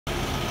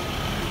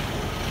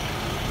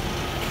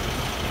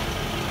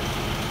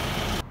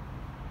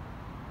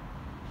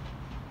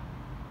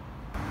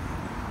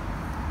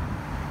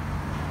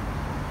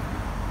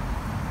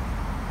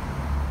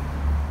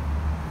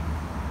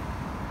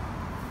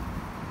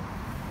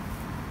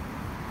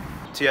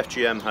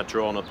TfGM had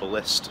drawn up a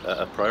list,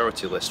 a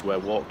priority list, where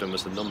Walkden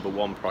was the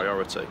 #1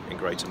 priority in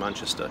Greater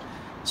Manchester.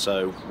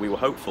 So we were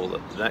hopeful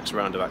that the next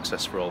round of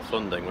Access for All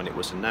funding, when it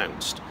was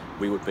announced,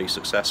 we would be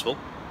successful,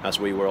 as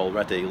we were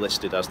already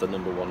listed as the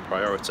 #1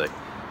 priority.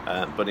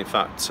 But in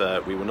fact,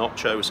 we were not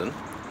chosen,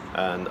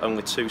 and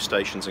only 2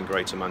 stations in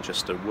Greater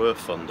Manchester were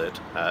funded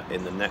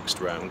in the next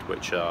round,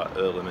 which are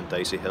Earlham and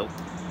Daisy-Hill,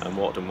 and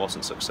Walkden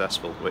wasn't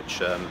successful,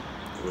 which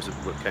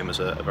came as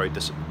a very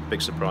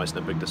big surprise and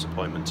a big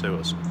disappointment to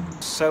us.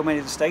 So many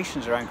of the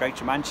stations around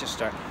Greater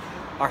Manchester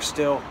are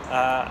still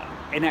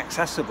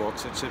inaccessible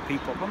to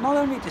people, but not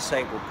only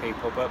disabled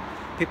people, but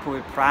people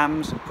with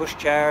prams and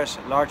pushchairs,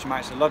 large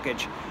amounts of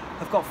luggage.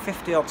 They've got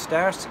 50 odd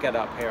stairs to get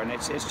up here, and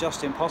it's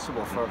just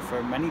impossible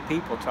for many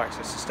people to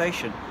access the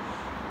station.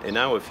 In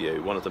our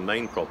view, one of the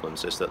main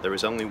problems is that there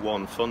is only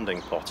one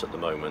funding pot at the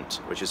moment,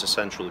 which is a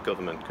central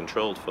government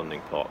controlled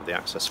funding pot, the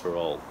Access for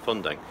All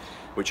funding,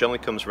 which only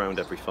comes around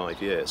every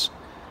 5 years.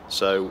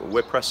 So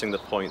we're pressing the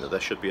point that there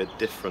should be a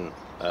different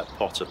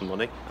pot of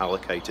money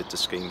allocated to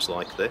schemes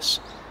like this,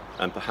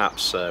 and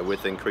perhaps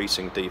with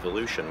increasing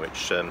devolution,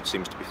 which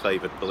seems to be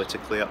favoured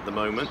politically at the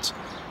moment,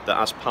 that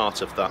as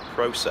part of that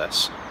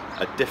process,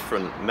 a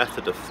different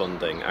method of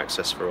funding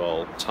Access for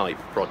All type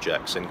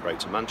projects in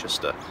Greater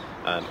Manchester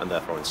and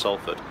therefore in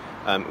Salford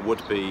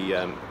would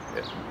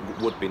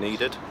be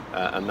needed,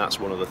 and that's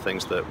one of the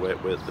things that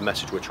the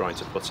message we're trying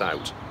to put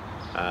out,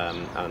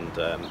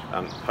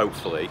 and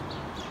hopefully,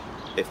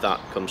 if that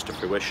comes to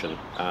fruition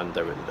and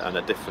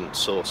a different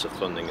source of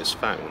funding is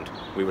found,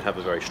 we would have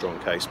a very strong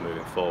case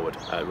moving forward,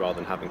 rather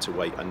than having to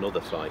wait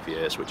another 5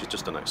 years, which is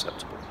just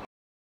unacceptable.